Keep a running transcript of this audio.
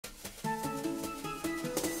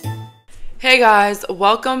Hey guys,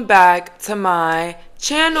 welcome back to my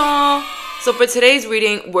channel. So for today's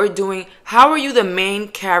reading, we're doing how are you the main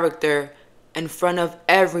character in front of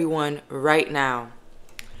everyone right now?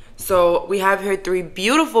 So we have here three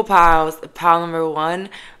beautiful piles, pile number 1,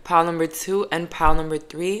 pile number 2, and pile number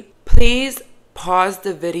 3. Please pause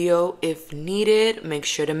the video if needed. Make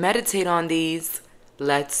sure to meditate on these.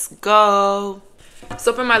 Let's go.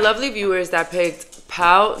 So for my lovely viewers that picked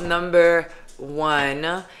pile number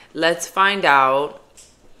 1, let's find out,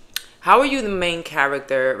 how are you the main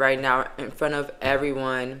character right now in front of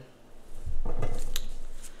everyone?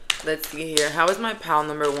 Let's see here. How is my pal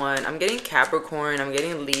number 1? I'm getting Capricorn. I'm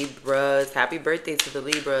getting Libras. Happy birthday to the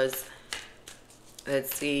Libras.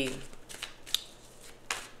 Let's see.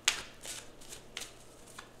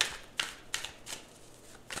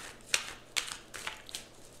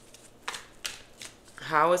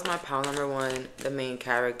 How is my pal number 1 the main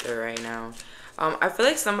character right now? I feel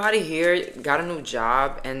like somebody here got a new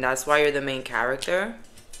job and that's why you're the main character.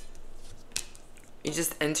 You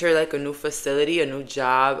just enter like a new facility, a new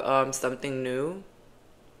job, something new.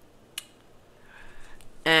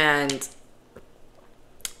 And,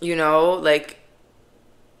 you know, like,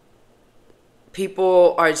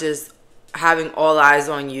 people are just having all eyes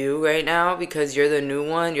on you right now because you're the new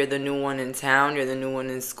one. You're the new one in town. You're the new one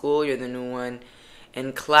in school. You're the new one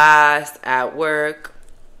in class, at work.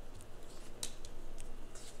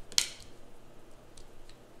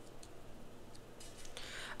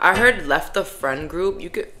 I heard left the friend group. You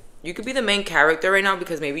could be the main character right now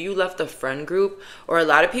because maybe you left the friend group, or a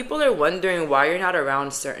lot of people are wondering why you're not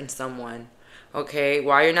around certain someone. Okay?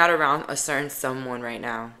 Why you're not around a certain someone right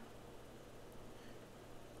now.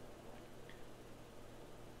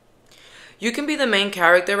 You can be the main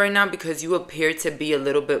character right now because you appear to be a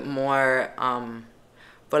little bit more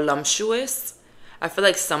voluptuous. I feel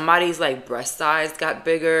like somebody's like breast size got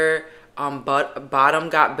bigger. Bottom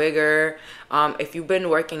got bigger. If you've been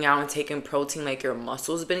working out and taking protein, like your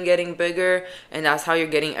muscles been getting bigger, and that's how you're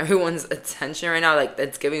getting everyone's attention right now. Like,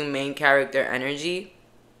 that's giving main character energy.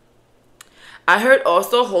 I heard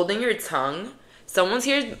also holding your tongue. Someone's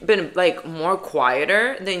here been like more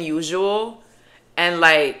quieter than usual, and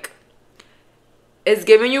like it's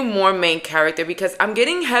giving you more main character because I'm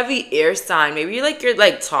getting heavy air sign. Maybe you're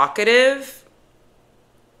like talkative.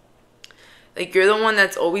 Like, you're the one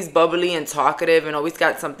that's always bubbly and talkative and always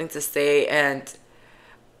got something to say. And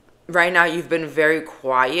right now you've been very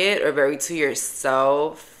quiet or very to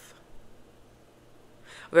yourself.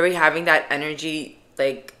 Very having that energy,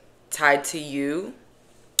 like, tied to you.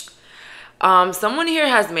 Someone here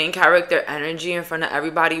has main character energy in front of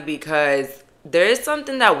everybody because there is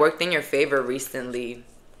something that worked in your favor recently.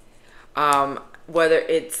 Whether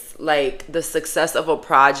it's, like, the success of a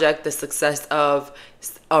project, the success of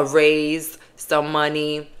a raise, some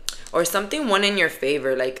money, or something went in your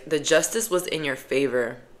favor. Like, the justice was in your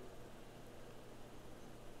favor.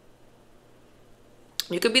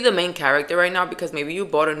 You could be the main character right now because maybe you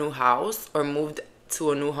bought a new house or moved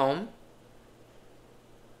to a new home.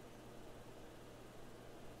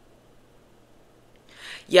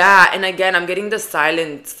 Yeah, and again, I'm getting the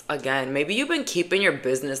silence again. Maybe you've been keeping your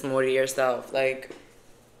business more to yourself. Like,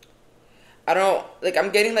 I don't, like,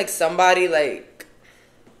 I'm getting like somebody like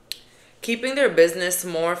keeping their business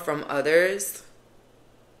more from others.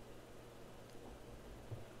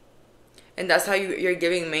 And that's how you're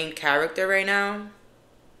giving main character right now.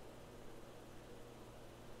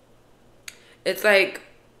 It's like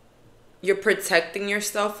you're protecting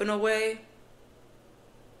yourself in a way.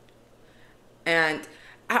 And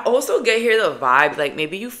I also get here the vibe, like,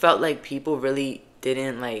 maybe you felt like people really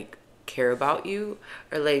didn't like care about you,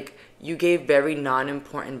 or like you gave very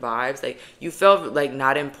non-important vibes. Like, you felt like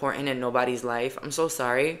not important in nobody's life. I'm so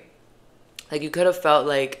sorry. Like, you could have felt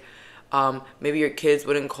like maybe your kids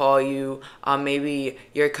wouldn't call you, maybe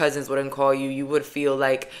your cousins wouldn't call you. You would feel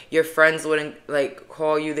like your friends wouldn't like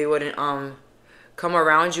call you. They wouldn't come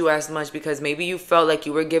around you as much because maybe you felt like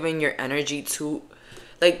you were giving your energy too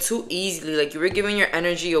easily. Like, you were giving your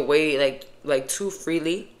energy away like too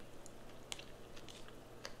freely.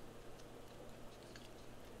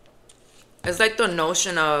 It's like the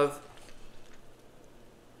notion of,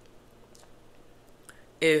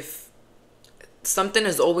 if something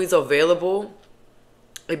is always available,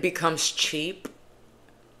 it becomes cheap.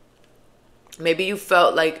 Maybe you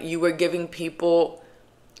felt like you were giving people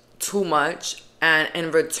too much, and in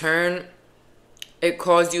return, it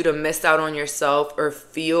caused you to miss out on yourself or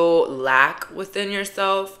feel lack within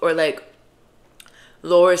yourself, or like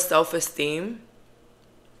lower self-esteem.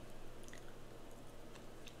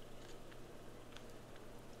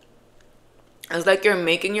 It's like you're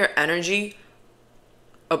making your energy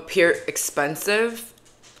appear expensive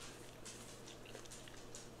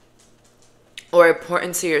or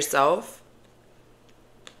important to yourself.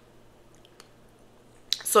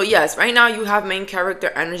 So yes, right now you have main character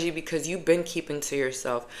energy because you've been keeping to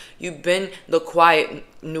yourself. You've been the quiet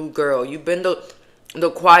new girl. You've been the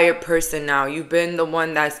quiet person now. You've been the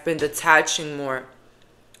one that's been detaching more.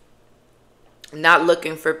 Not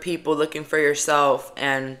looking for people, looking for yourself.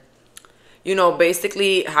 And, you know,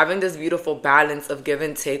 basically having this beautiful balance of give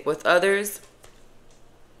and take with others.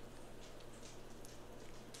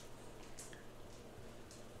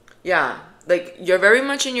 Yeah, like you're very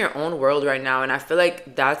much in your own world right now, and I feel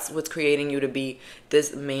like that's what's creating you to be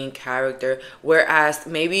this main character. Whereas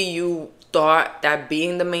maybe you thought that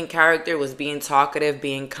being the main character was being talkative,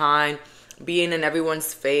 being kind, being in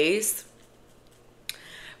everyone's face.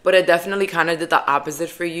 But it definitely kind of did the opposite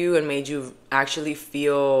for you and made you actually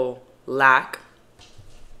feel lack.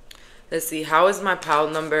 Let's see, how is my pile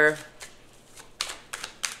number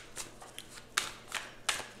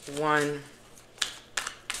 1?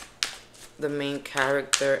 The main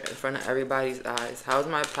character in front of everybody's eyes. How's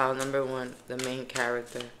my pile number 1, the main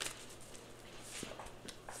character?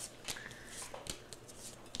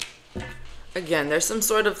 Again, there's some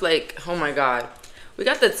sort of like, oh my god. We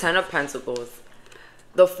got the 10 of Pentacles,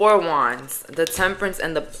 the 4 Wands, the Temperance,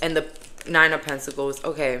 and the 9 of Pentacles.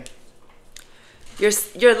 Okay.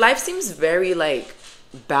 Your life seems very like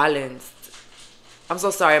balanced. I'm so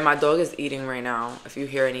sorry, my dog is eating right now if you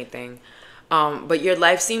hear anything. But your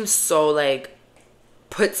life seems so like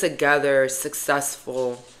put together,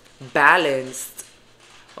 successful, balanced.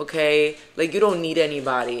 Okay? Like you don't need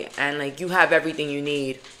anybody and like you have everything you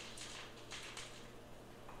need.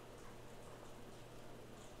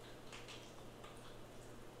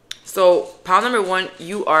 So, pile number 1,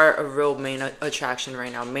 you are a real main attraction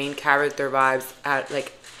right now. Main character vibes at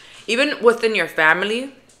like even within your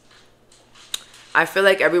family. I feel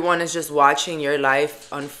like everyone is just watching your life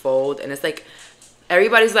unfold, and it's like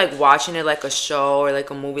everybody's like watching it like a show or like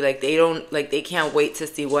a movie. Like they can't wait to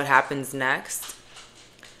see what happens next.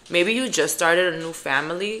 Maybe you just started a new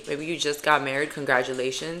family. Maybe you just got married.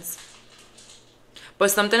 Congratulations. But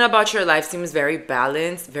something about your life seems very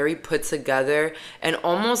balanced, very put together, and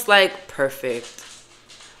almost like perfect.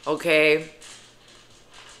 Okay?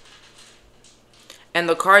 And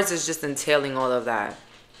the cards is just entailing all of that.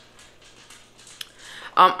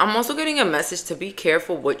 I'm also getting a message to be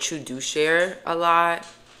careful what you do share a lot.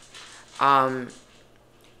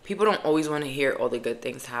 People don't always want to hear all the good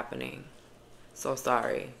things happening. So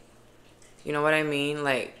sorry. You know what I mean?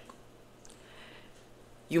 Like,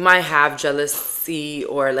 you might have jealousy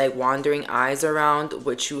or like wandering eyes around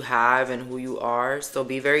what you have and who you are. So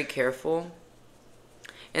be very careful.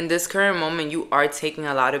 In this current moment, you are taking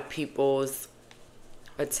a lot of people's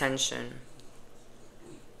attention.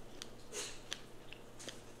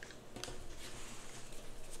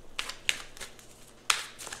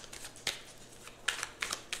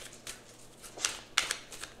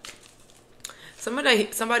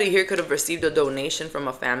 Somebody here could have received a donation from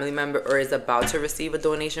a family member or is about to receive a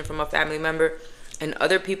donation from a family member, and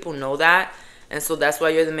other people know that, and so that's why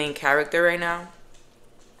you're the main character right now.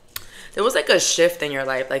 There was like a shift in your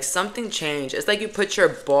life, like something changed. It's like you put your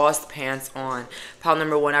boss pants on. Pile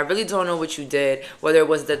number 1, I really don't know what you did, whether it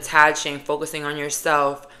was detaching, focusing on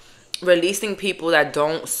yourself, releasing people that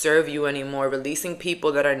don't serve you anymore, releasing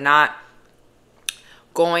people that are not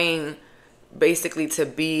going basically to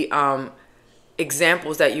be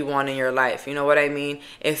examples that you want in your life. You know what I mean?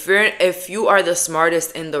 If you are the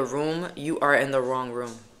smartest in the room, you are in the wrong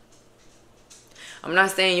room. I'm not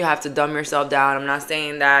saying you have to dumb yourself down. I'm not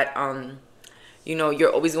saying that you know,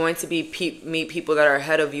 you're always going to meet people that are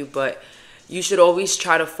ahead of you, but you should always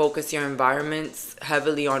try to focus your environments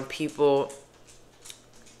heavily on people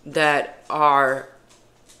that are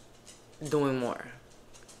doing more,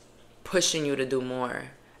 pushing you to do more,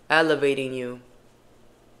 elevating you.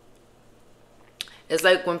 It's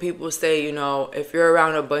like when people say, you know, if you're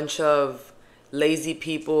around a bunch of lazy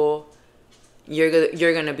people, you're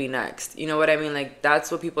gonna be next. You know what I mean? Like, that's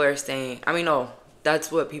what people are saying. I mean, no, that's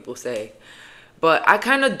what people say. But I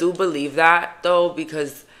kind of do believe that, though,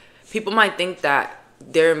 because people might think that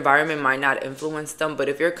their environment might not influence them. But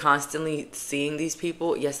if you're constantly seeing these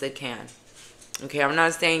people, yes, it can. Okay, I'm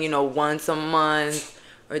not saying, you know, once a month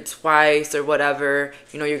or twice or whatever,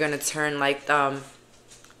 you know, you're gonna turn like them.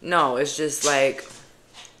 No, it's just like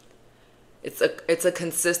it's a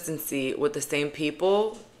consistency with the same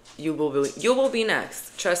people. You will be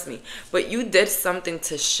next, trust me. But you did something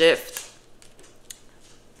to shift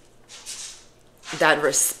that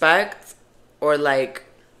respect or like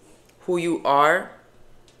who you are.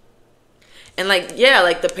 And like, yeah,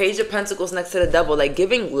 like the Page of Pentacles next to the Devil, like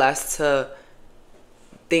giving less to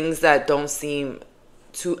things that don't seem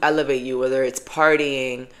to elevate you, whether it's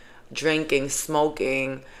partying, drinking,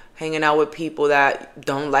 smoking, hanging out with people that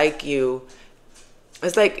don't like you.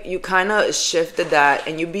 It's like you kind of shifted that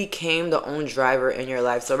and you became the own driver in your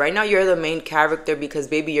life. So right now you're the main character because,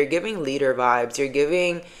 baby, you're giving leader vibes. You're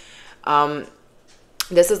giving,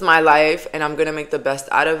 this is my life and I'm going to make the best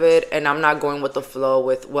out of it. And I'm not going with the flow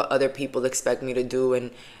with what other people expect me to do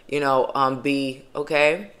and, you know, be,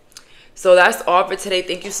 okay? So that's all for today.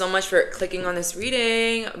 Thank you so much for clicking on this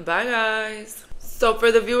reading. Bye, guys. So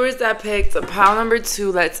for the viewers that picked pile number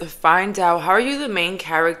 2, let's find out, how are you the main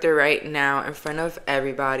character right now in front of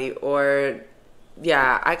everybody? Or,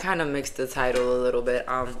 yeah, I kind of mixed the title a little bit.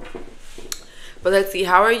 But let's see,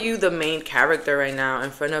 how are you the main character right now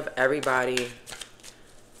in front of everybody?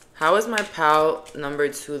 How is my pile number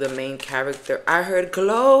 2 the main character? I heard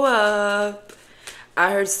glow up.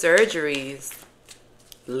 I heard surgeries.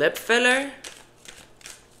 Lip filler.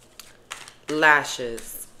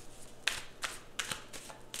 Lashes.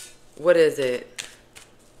 What is it?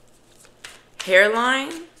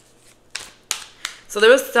 Hairline? So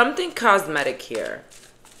there was something cosmetic here.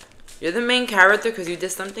 You're the main character because you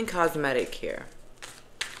did something cosmetic here.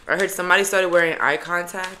 I heard somebody started wearing eye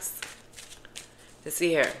contacts. Let's see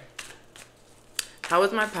here. How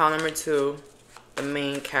is my pile number 2 the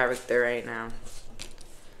main character right now?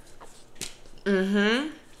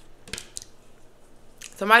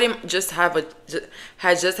 Somebody just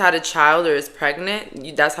has just had a child or is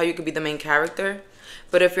pregnant. That's how you could be the main character.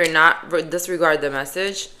 But if you're not, disregard the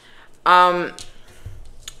message. I'm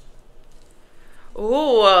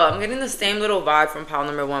getting the same little vibe from pile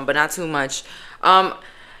number 1, but not too much.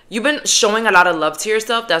 You've been showing a lot of love to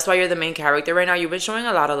yourself. That's why you're the main character right now. You've been showing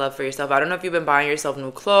a lot of love for yourself. I don't know if you've been buying yourself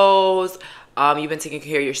new clothes. You've been taking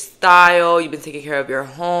care of your style. You've been taking care of your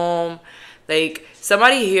home. Like,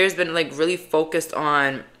 somebody here has been, like, really focused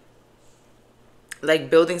on, like,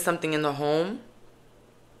 building something in the home.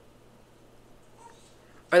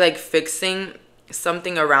 Or, like, fixing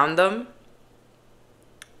something around them.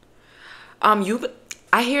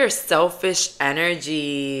 I hear selfish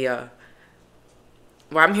energy. Well,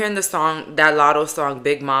 I'm hearing the song, that Lotto song,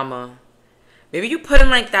 Big Mama. Maybe you put in,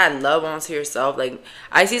 like, that love onto yourself. Like,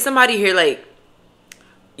 I see somebody here, like,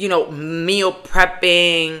 you know, meal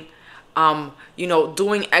prepping. You know,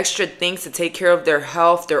 doing extra things to take care of their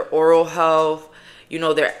health, their oral health, you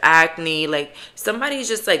know, their acne. Like, somebody's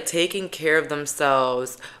just, like, taking care of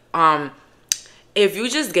themselves. If you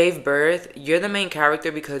just gave birth, you're the main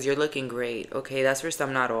character because you're looking great, okay? That's for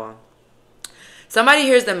some, not all. Somebody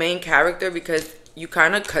here is the main character because you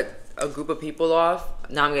kind of cut a group of people off.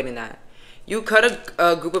 Now I'm getting that. You cut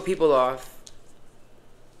a group of people off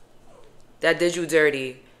that did you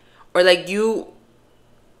dirty. Or, like, you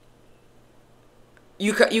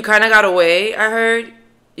kind of got away. I heard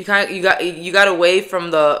you got away from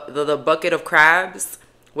the bucket of crabs,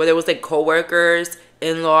 where there was like coworkers,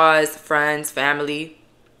 in-laws, friends, family.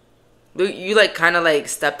 You like kind of like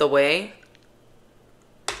stepped away.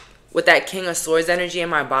 With that King of Swords energy, and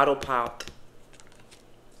my bottle popped.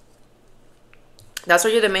 That's why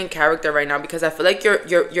you're the main character right now, because I feel like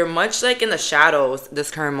you're much like in the shadows this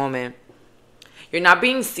current moment. You're not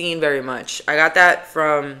being seen very much. I got that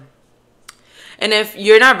from. And if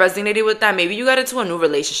you're not resonating with that, maybe you got into a new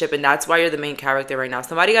relationship and that's why you're the main character right now.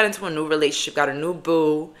 Somebody got into a new relationship, got a new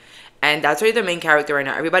boo, and that's why you're the main character right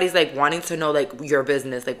now. Everybody's like wanting to know like your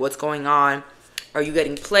business, like what's going on. Are you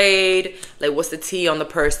getting played? Like, what's the tea on the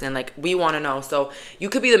person? Like, we want to know. So you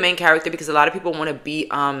could be the main character because a lot of people want to be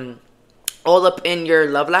all up in your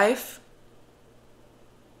love life.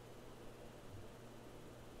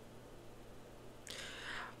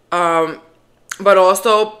 But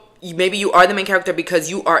also, maybe you are the main character because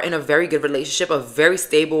you are in a very good relationship, a very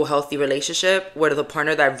stable, healthy relationship with a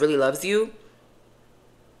partner that really loves you.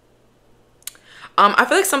 I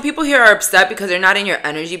feel like some people here are upset because they're not in your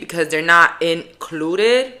energy, because they're not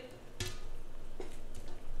included.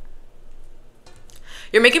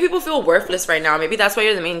 You're making people feel worthless right now. Maybe that's why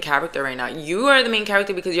you're the main character right now. You are the main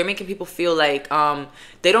character because you're making people feel like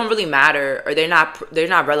they don't really matter, or they're not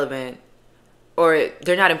relevant, or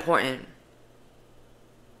they're not important.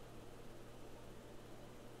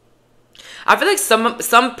 I feel like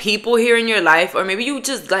some people here in your life, or maybe you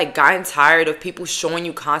just like gotten tired of people showing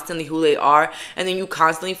you constantly who they are, and then you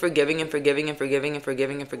constantly forgiving and forgiving and forgiving and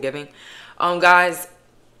forgiving and forgiving. Guys,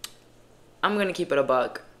 I'm gonna keep it a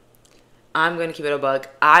buck. I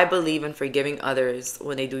believe in forgiving others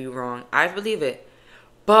when they do you wrong. I believe it.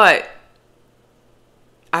 But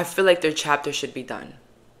I feel like their chapter should be done.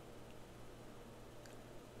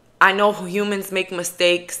 I know humans make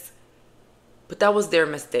mistakes, but that was their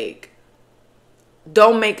mistake.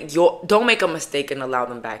 Don't make a mistake and allow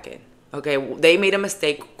them back in. Okay, they made a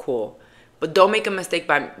mistake, cool. But don't make a mistake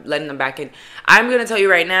by letting them back in. I'm going to tell you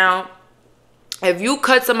right now, if you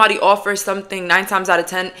cut somebody off for something 9 times out of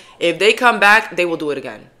 10, if they come back, they will do it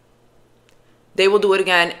again. They will do it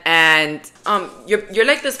again. And you're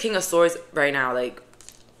like this King of Swords right now, like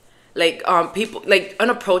people, like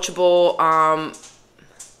unapproachable,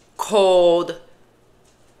 cold.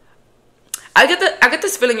 I get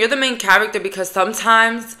this feeling you're the main character because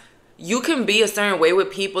sometimes you can be a certain way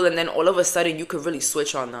with people and then all of a sudden you could really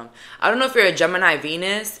switch on them. I don't know if you're a Gemini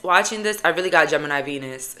Venus watching this. I really got Gemini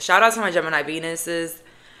Venus. Shout out to my Gemini Venuses,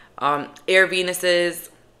 Air Venuses.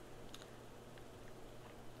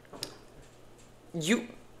 You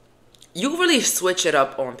really switch it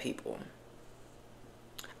up on people.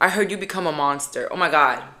 I heard you become a monster. Oh my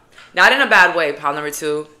God. Not in a bad way, pile number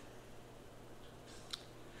 2.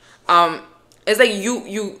 It's like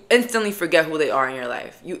you instantly forget who they are in your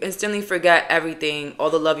life. You instantly forget everything,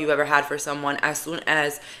 all the love you've ever had for someone as soon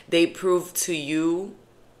as they prove to you,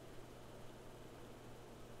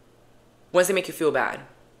 once they make you feel bad.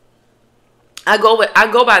 I go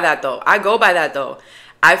by that though.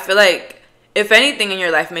 I feel like if anything in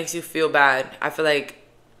your life makes you feel bad, I feel like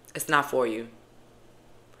it's not for you.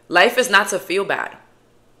 Life is not to feel bad.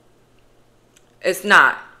 It's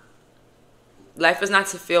not. Life is not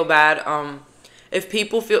to feel bad. If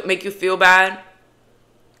people make you feel bad,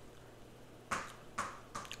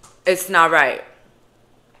 it's not right.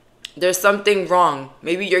 There's something wrong.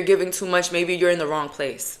 Maybe you're giving too much. Maybe you're in the wrong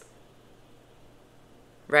place.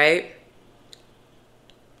 Right?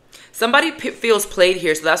 Somebody feels played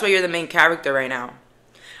here, so that's why you're the main character right now.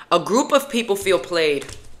 A group of people feel played.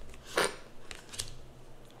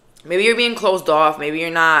 Maybe you're being closed off. Maybe you're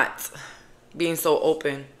not being so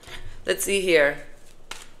open. Let's see here.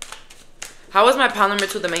 How is my pile number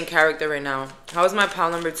 2 the main character right now? How is my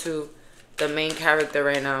pile number 2 the main character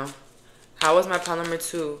right now? How is my pile number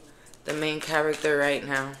 2 the main character right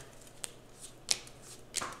now?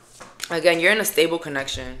 Again, you're in a stable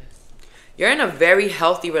connection. You're in a very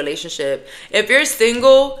healthy relationship. If you're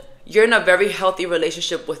single, you're in a very healthy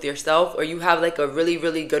relationship with yourself, or you have like a really,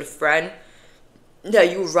 really good friend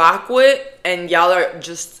that you rock with and y'all are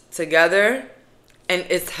just together and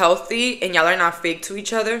it's healthy and y'all are not fake to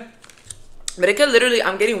each other. But it could literally,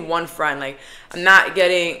 I'm getting one friend. Like, I'm not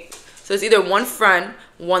getting, so it's either one friend,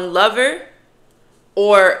 one lover,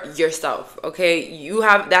 or yourself, okay? You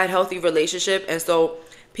have that healthy relationship, and so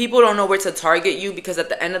people don't know where to target you because at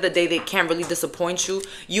the end of the day, they can't really disappoint you.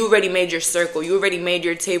 You already made your circle. You already made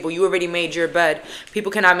your table. You already made your bed.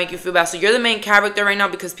 People cannot make you feel bad. So you're the main character right now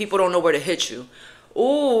because people don't know where to hit you.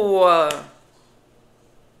 Ooh.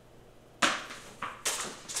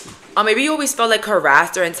 Maybe you always felt like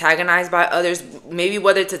harassed or antagonized by others. Maybe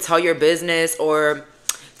whether to tell your business or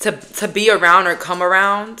to be around or come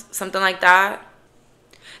around. Something like that.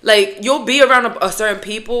 Like, you'll be around a certain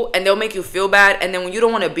people and they'll make you feel bad. And then when you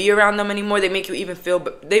don't want to be around them anymore, they make you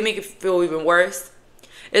feel even worse.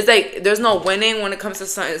 It's like there's no winning when it comes to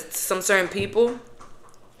some certain people.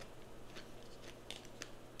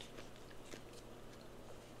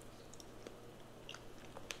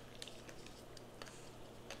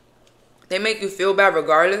 They make you feel bad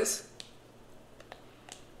regardless.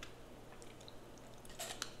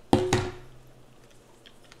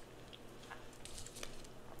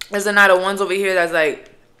 There's a lot of ones over here that's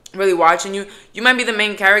like really watching you. You might be the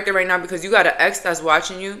main character right now because you got an ex that's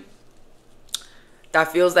watching you.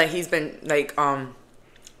 That feels like he's been like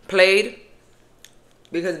played.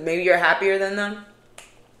 Because maybe you're happier than them.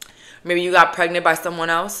 Maybe you got pregnant by someone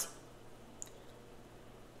else.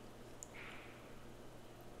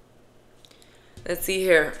 Let's see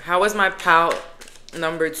here. How is my pal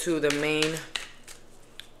number 2 the main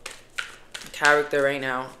character right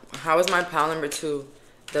now? How is my pal number 2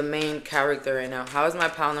 the main character right now? How is my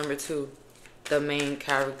pal number 2 the main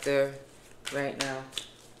character right now?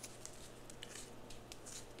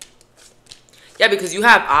 Yeah, because you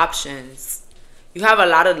have options. You have a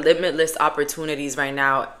lot of limitless opportunities right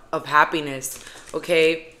now of happiness,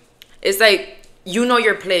 okay? It's like you know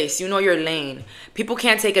your place. You know your lane. People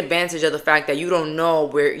can't take advantage of the fact that you don't know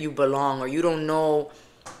where you belong or you don't know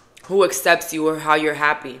who accepts you or how you're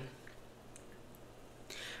happy.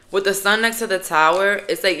 With the sun next to the tower,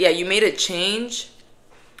 it's like, yeah, you made a change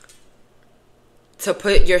to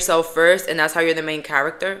put yourself first, and that's how you're the main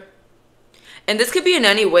character. And this could be in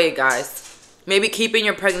any way, guys. Maybe keeping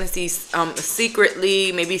your pregnancy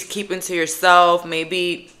secretly, maybe keeping to yourself,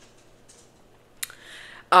 maybe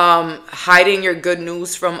hiding your good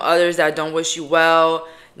news from others that don't wish you well.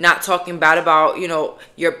 not talking bad about, you know,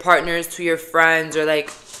 your partners to your friends, or like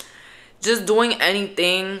just doing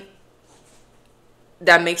anything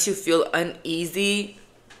that makes you feel uneasy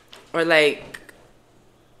or like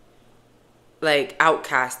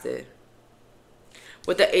outcasted.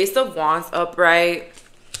 With the Ace of Wands upright,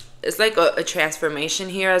 it's like a transformation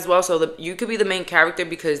here as well. So you could be the main character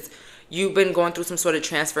because you've been going through some sort of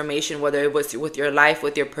transformation, whether it was with your life,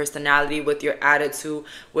 with your personality, with your attitude,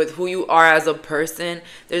 with who you are as a person.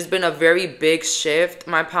 There's been a very big shift,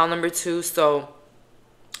 my pal number 2. So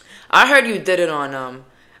I heard you did it on them.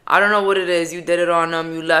 I don't know what it is. You did it on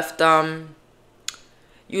them. You left them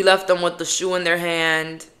with the shoe in their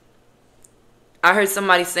hand. I heard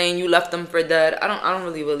somebody saying you left them for dead. I don't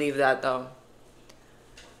really believe that though.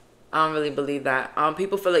 I don't really believe that.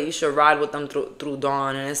 People feel like you should ride with them through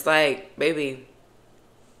dawn, and it's like, baby,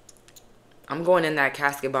 I'm going in that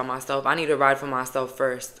casket by myself. I need to ride for myself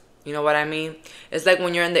first. You know what I mean? It's like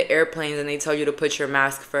when you're in the airplanes and they tell you to put your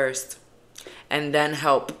mask first and then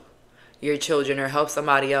help your children or help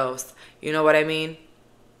somebody else. You know what I mean?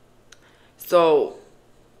 So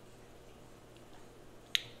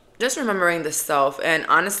just remembering the self. And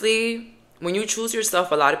honestly, when you choose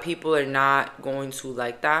yourself, a lot of people are not going to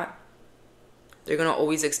like that. They're going to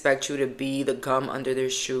always expect you to be the gum under their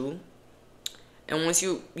shoe. And once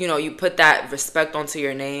you put that respect onto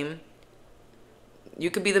your name, you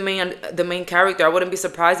could be the main character. I wouldn't be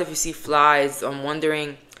surprised if you see flies,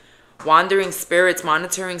 wandering spirits,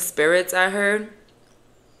 monitoring spirits, I heard.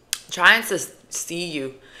 Trying to see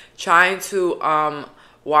you. Trying to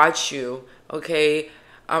watch you, okay?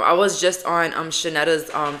 I was just on Shanetta's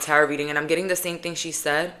tarot reading, and I'm getting the same thing she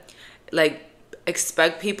said. Like,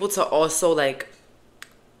 expect people to also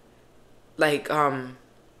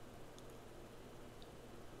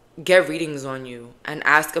get readings on you and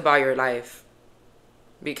ask about your life,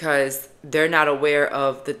 because they're not aware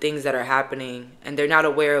of the things that are happening, and they're not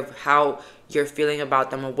aware of how you're feeling about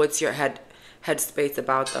them or what's your headspace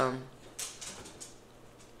about them.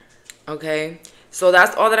 Okay, so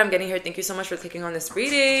that's all that I'm getting here. Thank you so much for clicking on this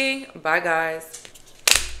reading. Bye, guys.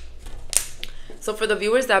 So for the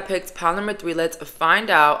viewers that picked pile number 3, let's find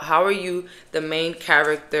out, how are you the main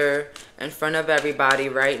character in front of everybody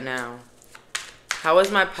right now? How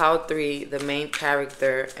is my pile 3 the main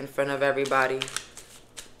character in front of everybody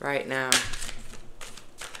right now?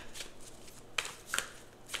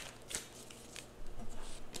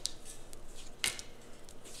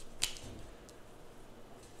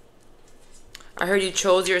 I heard you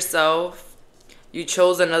chose yourself. You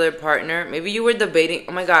chose another partner. Maybe you were debating.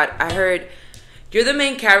 Oh my God, I heard you're the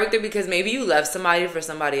main character because maybe you left somebody for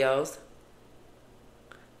somebody else.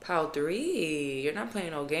 Pile 3, you're not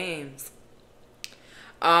playing no games.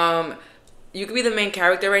 You could be the main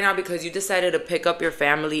character right now because you decided to pick up your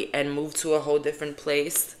family and move to a whole different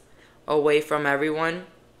place away from everyone.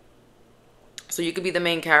 So you could be the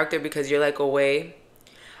main character because you're like away.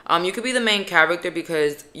 You could be the main character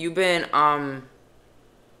because you've been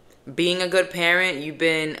being a good parent. You've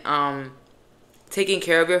been taking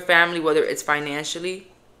care of your family, whether it's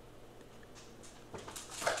financially,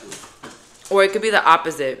 or it could be the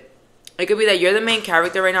opposite. It could be that you're the main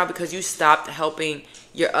character right now because you stopped helping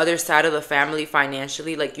your other side of the family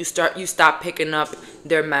financially. Like you stop picking up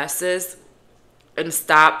their messes and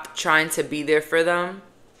stop trying to be there for them,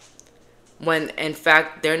 when in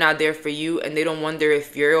fact they're not there for you, and they don't wonder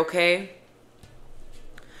if you're okay.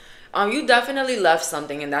 You definitely left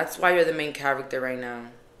something, and that's why you're the main character right now.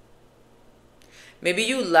 Maybe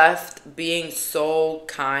you left being so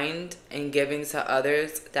kind and giving to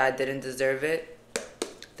others that didn't deserve it.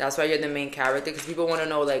 That's why you're the main character, because people want to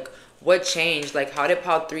know, like, what changed? Like, how did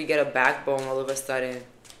pile 3 get a backbone all of a sudden?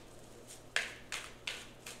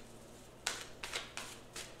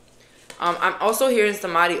 I'm also hearing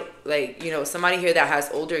somebody, like, somebody here that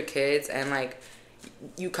has older kids, and, like,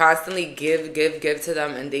 you constantly give to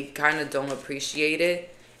them, and they kind of don't appreciate it.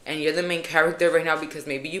 And you're the main character right now because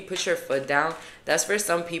maybe you put your foot down. That's for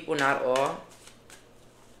some people, not all.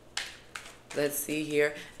 Let's see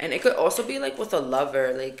here. And it could also be like with a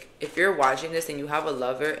lover. Like if you're watching this and you have a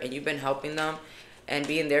lover and you've been helping them and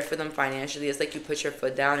being there for them financially, it's like you put your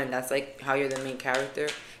foot down, and that's like how you're the main character,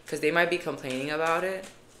 because they might be complaining about it.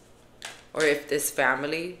 Or if this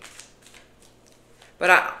family. But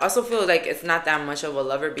I also feel like it's not that much of a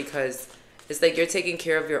lover because it's like you're taking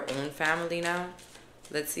care of your own family now.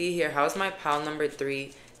 Let's see here. How's my pile number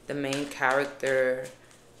 3, the main character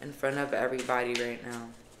in front of everybody right now?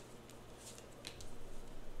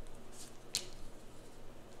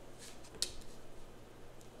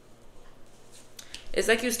 It's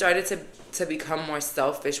like you started to become more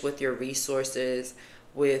selfish with your resources,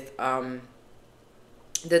 with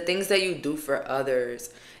the things that you do for others.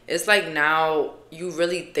 It's like now you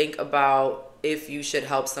really think about if you should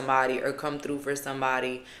help somebody or come through for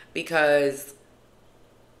somebody, because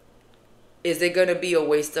is it going to be a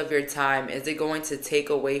waste of your time? Is it going to take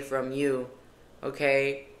away from you?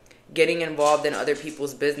 Okay? Getting involved in other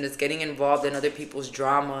people's business, getting involved in other people's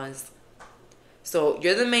dramas. So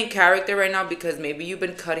you're the main character right now because maybe you've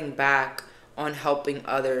been cutting back on helping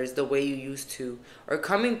others the way you used to, or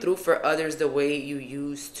coming through for others the way you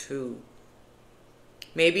used to.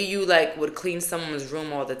 Maybe you like would clean someone's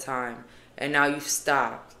room all the time and now you've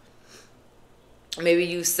stopped. Maybe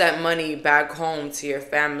you sent money back home to your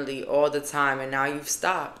family all the time and now you've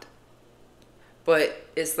stopped. But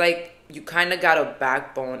it's like you kind of got a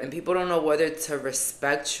backbone and people don't know whether to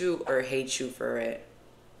respect you or hate you for it.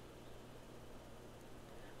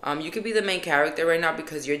 You could be the main character right now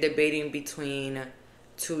because you're debating between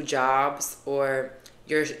two jobs, or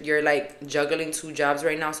you're like juggling two jobs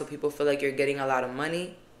right now, so people feel like you're getting a lot of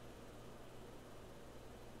money.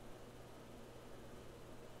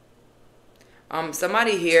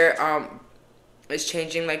 Somebody here is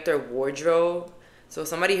changing like their wardrobe. So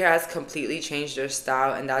somebody here has completely changed their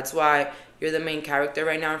style, and that's why you're the main character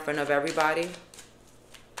right now in front of everybody.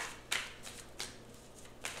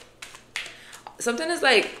 Something is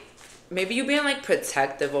like, maybe you being like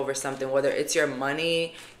protective over something, whether it's your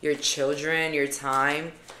money, your children, your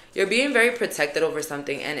time. You're being very protected over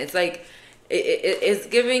something, and it's like it's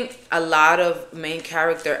giving a lot of main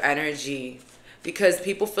character energy because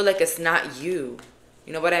people feel like it's not you.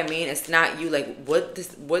 You know what I mean? It's not you. Like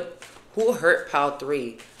who hurt Pal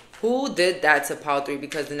 3? Who did that to Pal 3?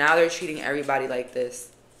 Because now they're treating everybody like this.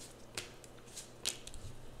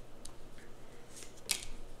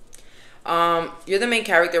 You're the main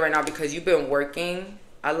character right now because you've been working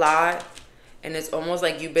a lot, and it's almost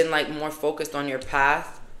like you've been like more focused on your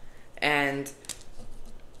path, and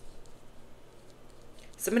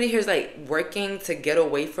somebody here is like working to get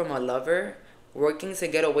away from a lover, working to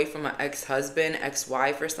get away from an ex-husband,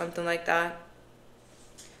 ex-wife, or something like that.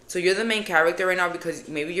 So you're the main character right now because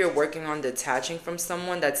maybe you're working on detaching from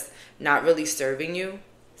someone that's not really serving you.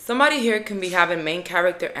 Somebody here can be having main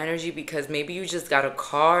character energy because maybe you just got a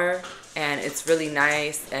car and it's really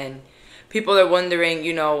nice, and people are wondering,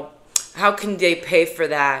 you know, how can they pay for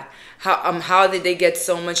that? How did they get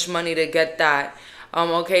so much money to get that?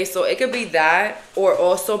 Okay, so it could be that, or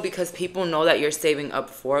also because people know that you're saving up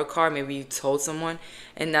for a car. Maybe you told someone,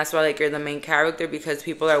 and that's why like you're the main character because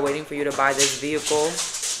people are waiting for you to buy this vehicle.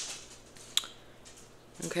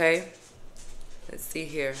 Okay, let's see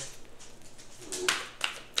here.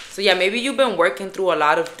 So yeah, maybe you've been working through a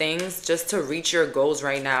lot of things just to reach your goals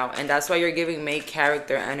right now, and that's why you're giving main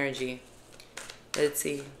character energy. Let's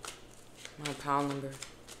see. My pal number.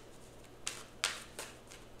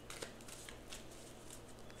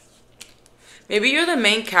 Maybe you're the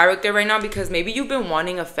main character right now because maybe you've been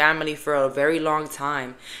wanting a family for a very long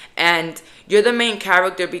time. And you're the main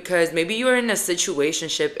character because maybe you're in a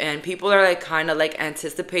situationship and people are like kind of like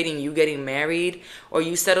anticipating you getting married or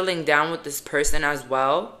you settling down with this person as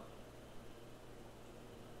well.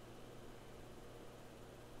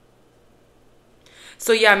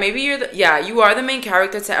 So yeah, maybe you are the main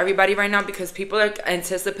character to everybody right now because people are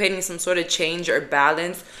anticipating some sort of change or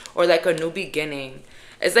balance or like a new beginning.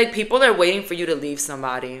 It's like people are waiting for you to leave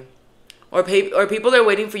somebody. Or people are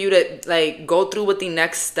waiting for you to like go through with the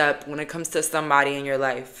next step when it comes to somebody in your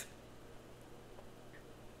life.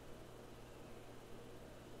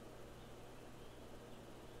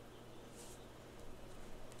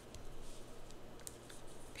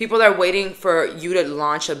 People are waiting for you to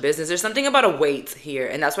launch a business. There's something about a wait here,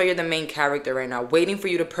 and that's why you're the main character right now. Waiting for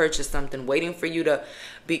you to purchase something, waiting for you to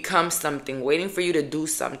become something, waiting for you to do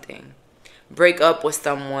something. Break up with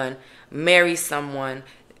someone, marry someone.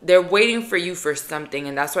 They're waiting for you for something,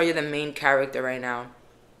 and that's why you're the main character right now.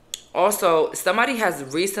 Also, somebody has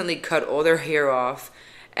recently cut all their hair off,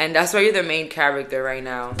 and that's why you're the main character right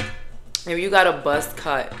now. Maybe you got a buzz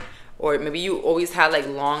cut, or maybe you always had like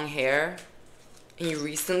long hair, and you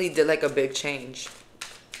recently did like a big change.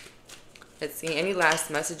 Let's see, any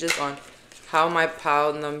last messages on how my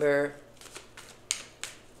pal number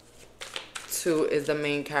 2 is the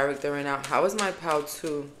main character right now? How is my pal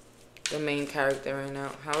 2 the main character right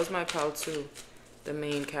now? How is my pal 2 the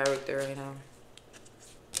main character right now?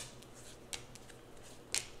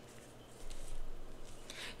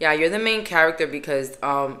 Yeah, you're the main character because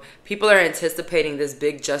people are anticipating this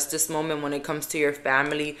big justice moment when it comes to your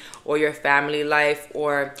family or your family life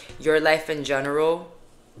or your life in general.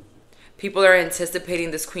 People are anticipating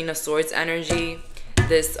this Queen of Swords energy,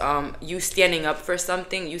 this you standing up for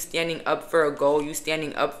something, you standing up for a goal, you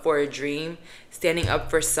standing up for a dream, standing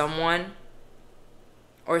up for someone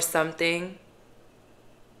or something,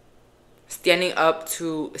 standing up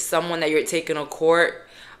to someone that you're taking to court,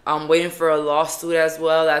 waiting for a lawsuit as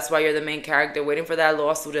well. That's why you're the main character, waiting for that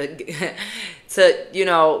lawsuit to you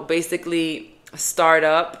know, basically start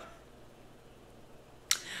up.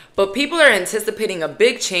 But people are anticipating a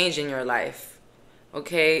big change in your life.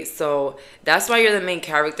 Okay, so that's why you're the main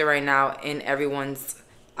character right now in everyone's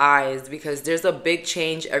eyes, because there's a big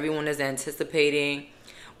change everyone is anticipating,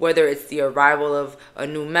 whether it's the arrival of a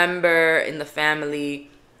new member in the family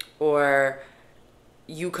or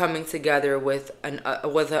you coming together with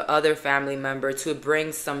with a other family member to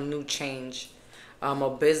bring some new change, a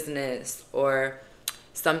business or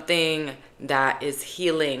something that is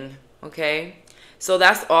healing. Okay, so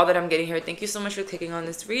that's all that I'm getting here. Thank you so much for clicking on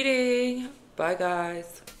this reading. Bye,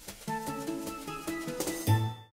 guys.